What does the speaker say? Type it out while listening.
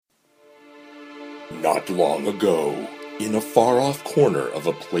Not long ago, in a far-off corner of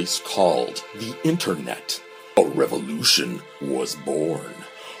a place called the Internet, a revolution was born.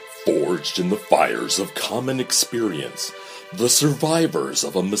 Forged in the fires of common experience, the survivors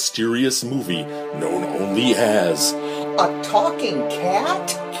of a mysterious movie known only as A Talking Cat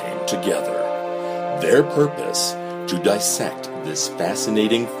came together. Their purpose, to dissect this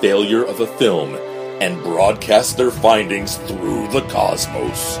fascinating failure of a film and broadcast their findings through the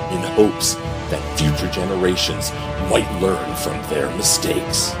cosmos in hopes that future generations might learn from their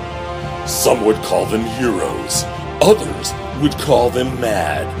mistakes. Some would call them heroes, others would call them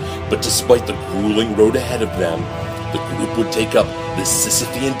mad, but despite the grueling road ahead of them, the group would take up this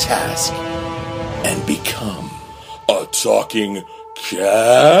Sisyphean task and become a talking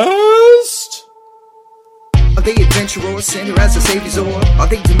cast? Are they adventurers, sinner as a savior's or are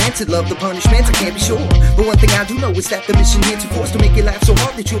they demented, love the punishment? I can't be sure. But one thing I do know is that the mission here to force to make you laugh so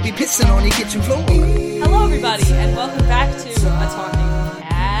hard that you'll be pissing on your kitchen floor. Hello everybody, and welcome back to A Talking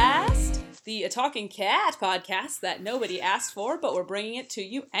Cast, the A Talking Cat podcast that nobody asked for, but we're bringing it to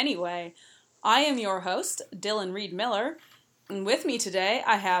you anyway. I am your host, Dylan Reed Miller, and with me today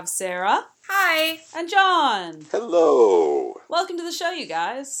I have Sarah. Hi. And John. Hello. Welcome to the show, you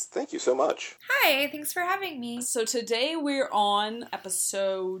guys. Thank you so much. Hi, thanks for having me. So today we're on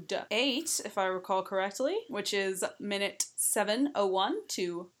episode 8, if I recall correctly, which is minute 7:01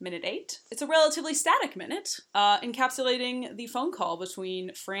 to minute 8. It's a relatively static minute, encapsulating the phone call between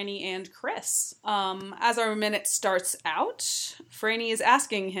Frannie and Chris. As our minute starts out, Frannie is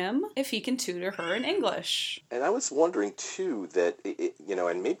asking him if he can tutor her in English. And I was wondering, too, that,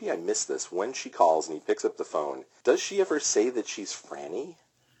 and maybe I missed this, when she calls and he picks up the phone, does she ever say that she's Frannie?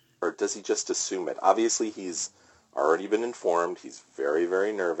 Or does he just assume it? Obviously, he's already been informed. He's very,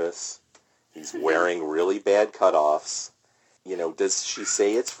 very nervous. He's wearing really bad cutoffs. Does she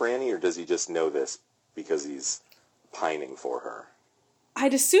say it's Frannie, or does he just know this because he's pining for her?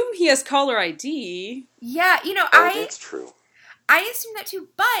 I'd assume he has caller ID. Yeah, that's true. I assume that too,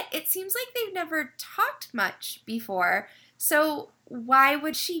 but it seems like they've never talked much before, so why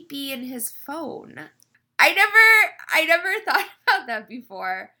would she be in his phone? I never thought about that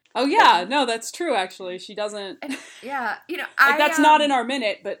before. Oh yeah, no, that's true actually. She doesn't... Yeah, that's not in our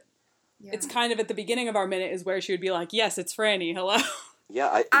minute, but yeah. It's kind of at the beginning of our minute is where she would be like, yes, it's Frannie, hello. Yeah,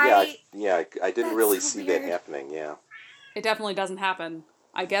 I didn't really so see weird. that happening, yeah. It definitely doesn't happen.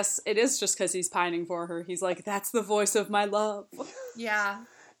 I guess it is just because he's pining for her. He's like, that's the voice of my love. Yeah.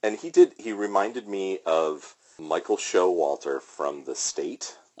 And he reminded me of Michael Showalter from The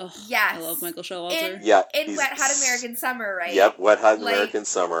State. Ugh, Yes. I love Michael Showalter. In Wet Hot American Summer, right? Yep, Wet Hot American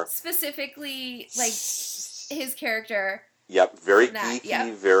Summer. Specifically, his character. Yep, very That, geeky,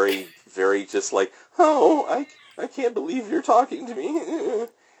 yeah. very, very just like, oh, I can't believe you're talking to me.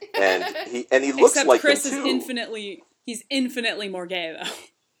 And he looks Except like Chris him too. he's infinitely more gay, though.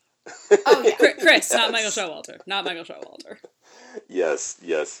 Oh, yeah. Chris, Yes. not Michael Showalter. Not Michael Showalter. Yes,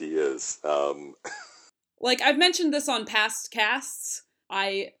 he is. I've mentioned this on past casts,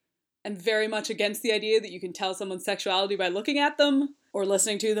 I am very much against the idea that you can tell someone's sexuality by looking at them, or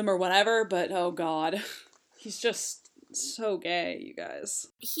listening to them, or whatever, but oh god. He's just so gay, you guys.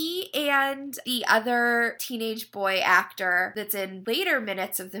 He and the other teenage boy actor that's in later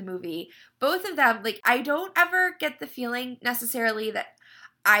minutes of the movie, both of them, I don't ever get the feeling necessarily that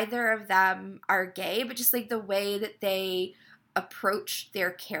either of them are gay, but just the way that they approach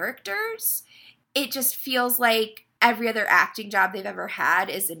their characters, it just feels like every other acting job they've ever had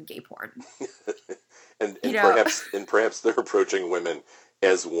is in gay porn. and perhaps they're approaching women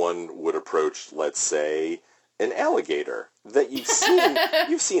as one would approach, let's say, an alligator. That you've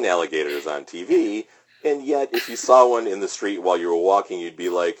seen alligators on TV, and yet if you saw one in the street while you were walking, you'd be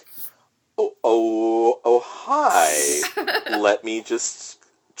like, oh, hi. Let me just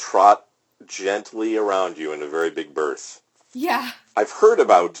trot gently around you in a very big berth. Yeah. I've heard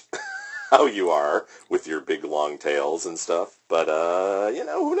about how you are with your big long tails and stuff, but,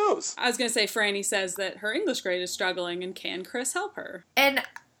 who knows? I was going to say, Frannie says that her English grade is struggling, and can Chris help her? And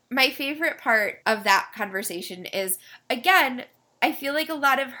my favorite part of that conversation is, again, I feel like a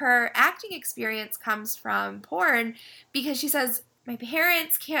lot of her acting experience comes from porn, because she says, my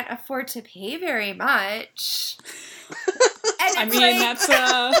parents can't afford to pay very much. And that's...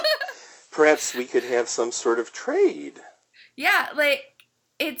 Perhaps we could have some sort of trade. Yeah,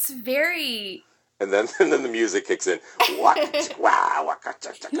 it's very... And then the music kicks in.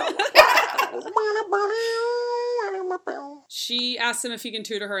 She asks him if he can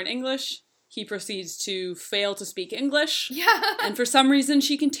tutor her in English. he proceeds to fail to speak English. Yeah. And for some reason,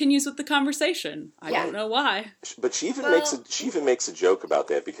 she continues with the conversation. I don't know why. But she even makes a joke about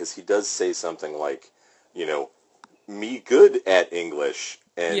that, because he does say something like, you know, me good at English.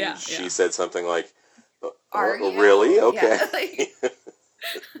 And she said something like, Are you? Really? Okay. Yeah,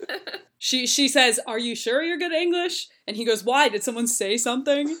 She says, "Are you sure you're good at English?" And he goes, "Why? Did someone say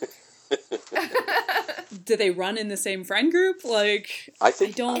something? Did they run in the same friend group? Like, I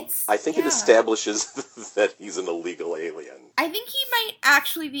think it establishes that he's an illegal alien. I think he might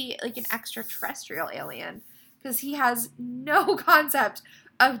actually be like an extraterrestrial alien, because he has no concept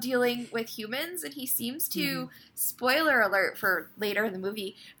of dealing with humans, and he seems to, spoiler alert for later in the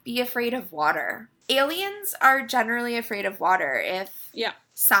movie, be afraid of water. Aliens are generally afraid of water, if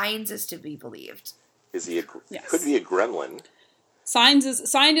Signs is to be believed. Is he could be a gremlin. Signs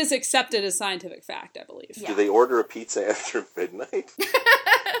is accepted as scientific fact, I believe. Yeah. Do they order a pizza after midnight?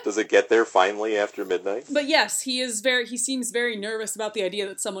 Does it get there finally after midnight? But yes, he seems very nervous about the idea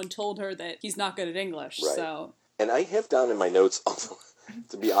that someone told her that he's not good at English. Right. So. And I have down in my notes, although,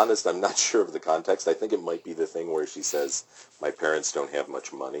 to be honest, I'm not sure of the context. I think it might be the thing where she says, my parents don't have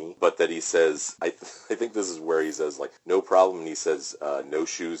much money. But that he says, I think this is where he says, like, no problem. And he says, no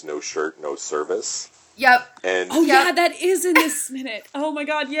shoes, no shirt, no service. Yep. And yeah, that is in this minute. Oh my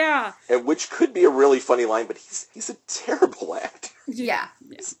god, yeah. And which could be a really funny line, but he's a terrible actor. Yeah.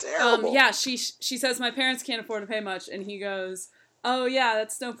 He's terrible. She says, my parents can't afford to pay much. And he goes, oh yeah,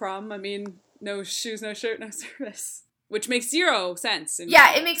 that's no problem. I mean, no shoes, no shirt, no service. Which makes zero sense.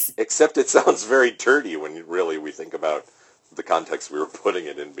 Yeah, it makes... Except it sounds very dirty when we think about the context we were putting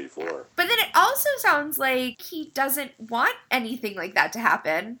it in before. But then it also sounds like he doesn't want anything like that to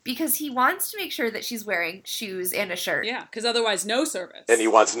happen, because he wants to make sure that she's wearing shoes and a shirt. Yeah, because otherwise no service. And he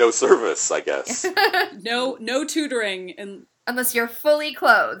wants no service, I guess. no tutoring and... Unless you're fully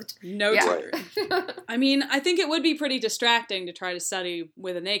clothed. No tutoring. I mean, I think it would be pretty distracting to try to study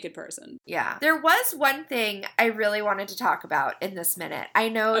with a naked person. Yeah. There was one thing I really wanted to talk about in this minute. I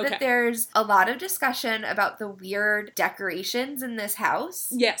know that there's a lot of discussion about the weird decorations in this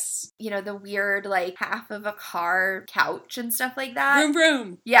house. Yes. You know, the weird, like, half of a car couch and stuff like that. Vroom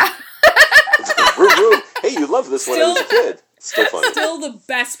vroom. Yeah. Vroom vroom. Hey, you loved this when I was a kid. Still funny. Still the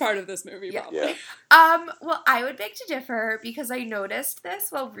best part of this movie, probably. Yeah. Well, I would beg to differ, because I noticed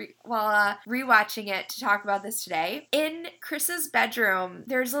this while rewatching it to talk about this today. In Chris's bedroom,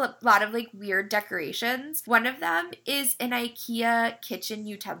 there's a lot of, like, weird decorations. One of them is an IKEA kitchen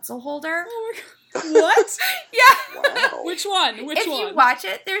utensil holder. Oh my god. What? Yeah. Wow. Which one? If you watch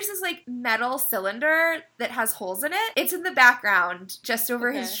it, there's this, like, metal cylinder that has holes in it. It's in the background, just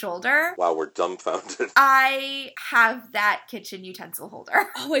over his shoulder. Wow, we're dumbfounded. I have that kitchen utensil holder.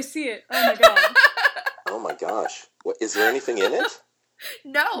 Oh, I see it. Oh my god. Oh my gosh. What, is there anything in it?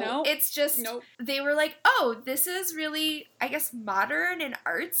 No, it's just, they were like, oh, this is really, I guess, modern and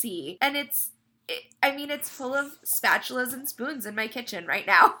artsy. And it's full of spatulas and spoons in my kitchen right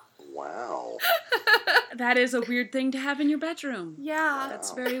now. Wow. That is a weird thing to have in your bedroom. Yeah.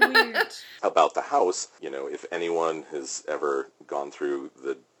 That's very weird. How about the house? You know, if anyone has ever gone through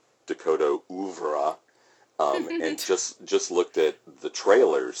the Dakota oeuvre and just looked at the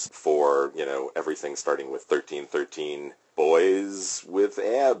trailers for, you know, everything starting with 1313, boys with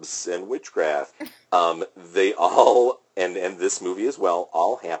abs and witchcraft, they all, and this movie as well,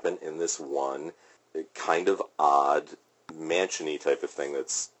 all happen in this one kind of odd mansion-y type of thing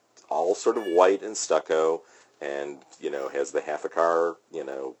that's all sort of white and stucco, and, you know, has the half a car, you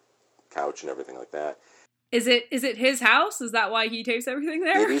know, couch and everything like that. Is it his house? Is that why he tapes everything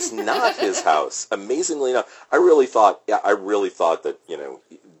there? It is not his house. Amazingly enough, I really thought that, you know,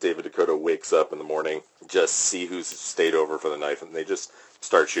 David Dakota wakes up in the morning, just see who's stayed over for the night, and they just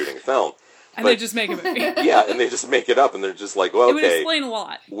start shooting film. And they just make a movie. Yeah, and they just make it up, and they're just like, well, okay. It would explain a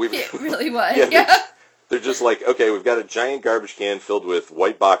lot. It really would. Yeah. They're just like, okay, we've got a giant garbage can filled with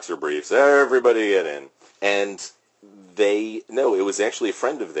white boxer briefs. Everybody get in. And it was actually a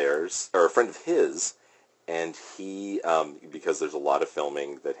friend of theirs, or a friend of his, and he, because there's a lot of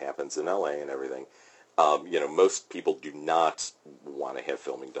filming that happens in LA and everything, you know, most people do not want to have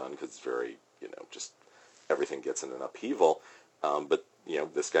filming done because it's very, you know, just everything gets in an upheaval. But, you know,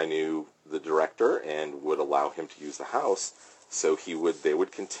 this guy knew the director and would allow him to use the house, so they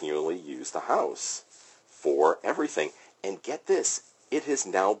would continually use the house for everything. And get this, it has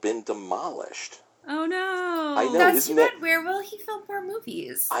now been demolished. Oh no. I know, That's too bad. Where will he film more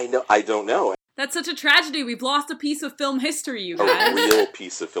movies? I know, I don't know. That's such a tragedy. We've lost a piece of film history, you guys. A real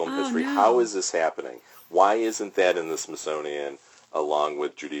piece of film history. No. How is this happening? Why isn't that in the Smithsonian along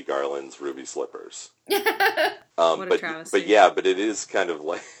with Judy Garland's Ruby Slippers? What a travesty. But it is kind of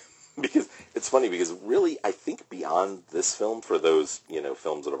like, Because it's funny, because really, I think beyond this film, for those,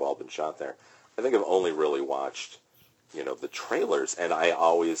 films that have all been shot there, I think I've only really watched, the trailers, and I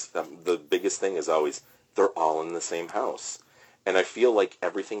always, the biggest thing is always, they're all in the same house. And I feel like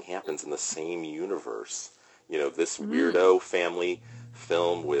everything happens in the same universe. This weirdo family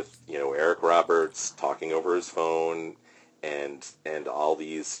film with, Eric Roberts talking over his phone, and all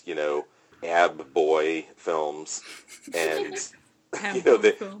these, ab boy films, and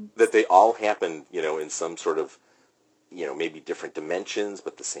that they all happen, in some sort of, maybe different dimensions,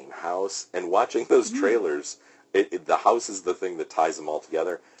 but the same house. And watching those trailers, the house is the thing that ties them all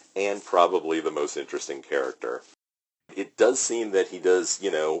together, and probably the most interesting character. It does seem that he does,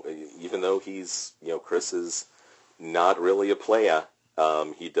 even though he's, Chris is not really a playa,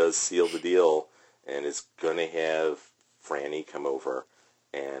 he does seal the deal and is going to have Frannie come over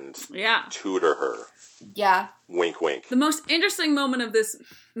and tutor her. Yeah. Wink, wink. The most interesting moment of this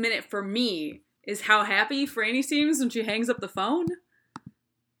minute for me is how happy Frannie seems when she hangs up the phone.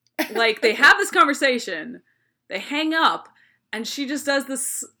 Like, they have this conversation, they hang up, and she just does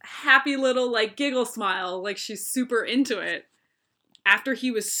this happy little, giggle smile, like she's super into it, after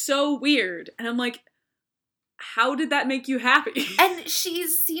he was so weird. And I'm like, how did that make you happy? And she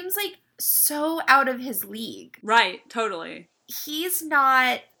seems, so out of his league. Right, totally. He's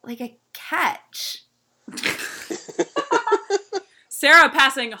not, a catch. Sarah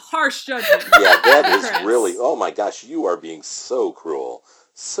passing harsh judgment. Yeah, that is really, oh my gosh, you are being so cruel.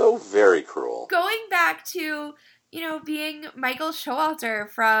 So very cruel. Going back to, being Michael Showalter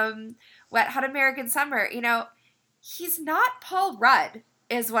from Wet Hot American Summer, he's not Paul Rudd,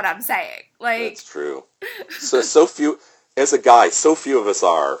 is what I'm saying. That's true. So few, as a guy, so few of us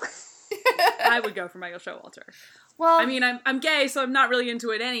are. I would go for Michael Showalter. Well, I mean, I'm gay, so I'm not really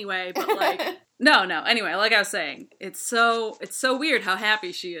into it anyway, but no. Anyway, like I was saying, it's so weird how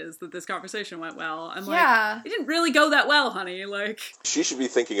happy she is that this conversation went well. I'm like, it didn't really go that well, honey. She should be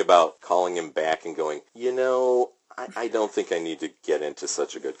thinking about calling him back and going, I don't think I need to get into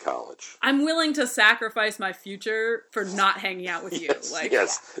such a good college. I'm willing to sacrifice my future for not hanging out with you.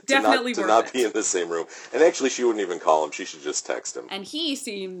 Yes. Definitely to worth not it. be in the same room. And actually, she wouldn't even call him. She should just text him. And he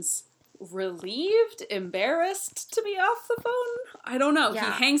seems relieved, embarrassed to be off the phone. I don't know. Yeah.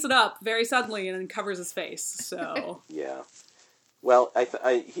 He hangs it up very suddenly and then covers his face. So yeah. Well,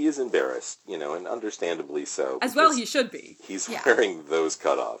 he is embarrassed, and understandably so. As well he should be. He's wearing those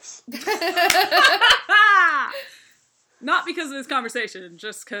cutoffs. Not because of this conversation,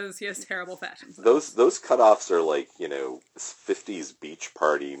 just because he has terrible fashion sense. Those cutoffs are like, 50s beach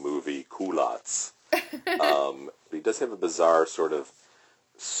party movie culottes. He does have a bizarre sort of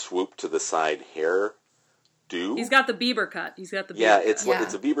swoop to the side hair do. He's got the Bieber cut. It's a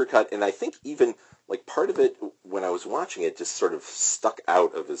Bieber cut, and I think even, part of it, when I was watching it, just sort of stuck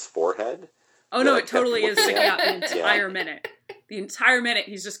out of his forehead. Oh, no, it totally is sticking out the entire minute. The entire minute,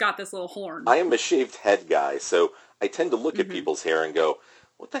 he's just got this little horn. I am a shaved head guy, so I tend to look at people's hair and go,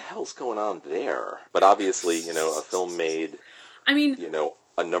 what the hell's going on there? But obviously, a film made, a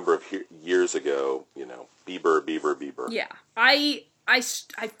number of years ago, Bieber. Yeah. I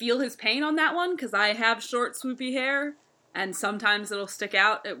feel his pain on that one, because I have short, swoopy hair, and sometimes it'll stick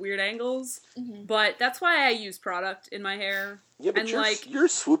out at weird angles. Mm-hmm. But that's why I use product in my hair. Yeah, but your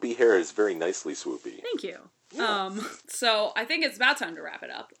swoopy hair is very nicely swoopy. Thank you. Yeah. So I think it's about time to wrap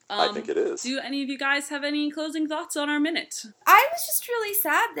it up. I think it is. Do any of you guys have any closing thoughts on our minute? I was just really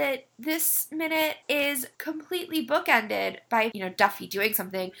sad that this minute is completely bookended by, Duffy doing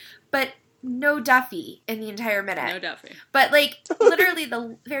something, but no Duffy in the entire minute. No Duffy. But, literally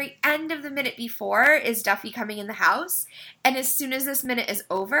the very end of the minute before is Duffy coming in the house, and as soon as this minute is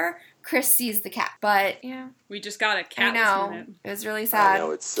over, Chris sees the cat. But, we just got a cat. I know. Minute. It was really sad. I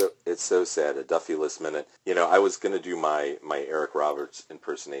know, it's so sad, a Duffy-less minute. I was going to do my Eric Roberts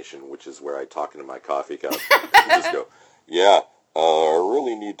impersonation, which is where I talk into my coffee cup and just go, I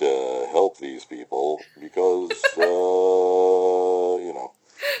really need to help these people because,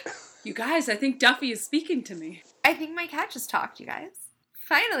 You guys, I think Duffy is speaking to me. I think my cat just talked, you guys.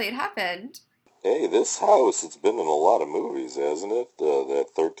 Finally, it happened. Hey, this house, it's been in a lot of movies, hasn't it? That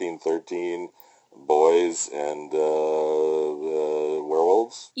 1313, Boys, and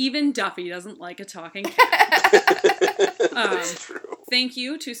Werewolves. Even Duffy doesn't like a talking cat. That's true. Thank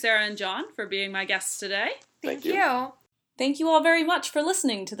you to Sarah and John for being my guests today. Thank you. Thank you all very much for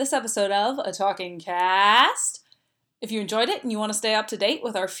listening to this episode of A Talking Cast. If you enjoyed it and you want to stay up to date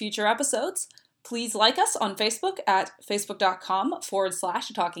with our future episodes, please like us on Facebook at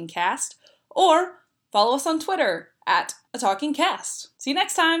facebook.com/ATalkingCast or follow us on Twitter at ATalkingCast. See you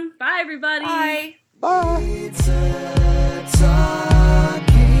next time. Bye, everybody. Bye. Bye. It's a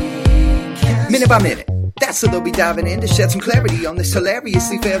talking minute by minute. That's so they'll be diving in to shed some clarity on this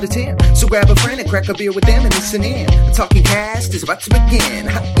hilariously failed attempt. So grab a friend and crack a beer with them and listen in. The talking cast is about to begin.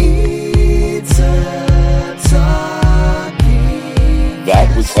 It's a talking.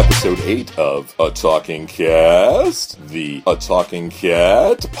 That was episode 8 of A Talking Cast, the A Talking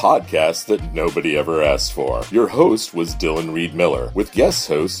Cat podcast that nobody ever asked for. Your host was Dylan Reed Miller, with guest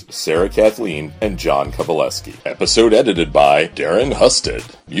hosts Sarah Kathleen and John Kovaleski. Episode edited by Darren Husted.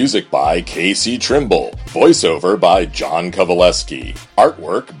 Music by Casey Trimble. Voiceover by John Kovaleski.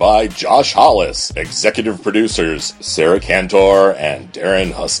 Artwork by Josh Hollis. Executive producers Sarah Cantor and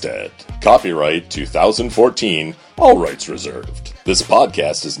Darren Husted. Copyright 2014, all rights reserved. This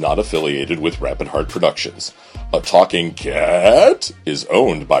podcast is not affiliated with Rapid Heart Productions. A Talking Cat is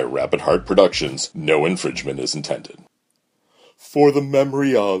owned by Rapid Heart Productions. No infringement is intended. For the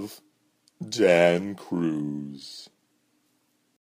memory of Dan Cruz.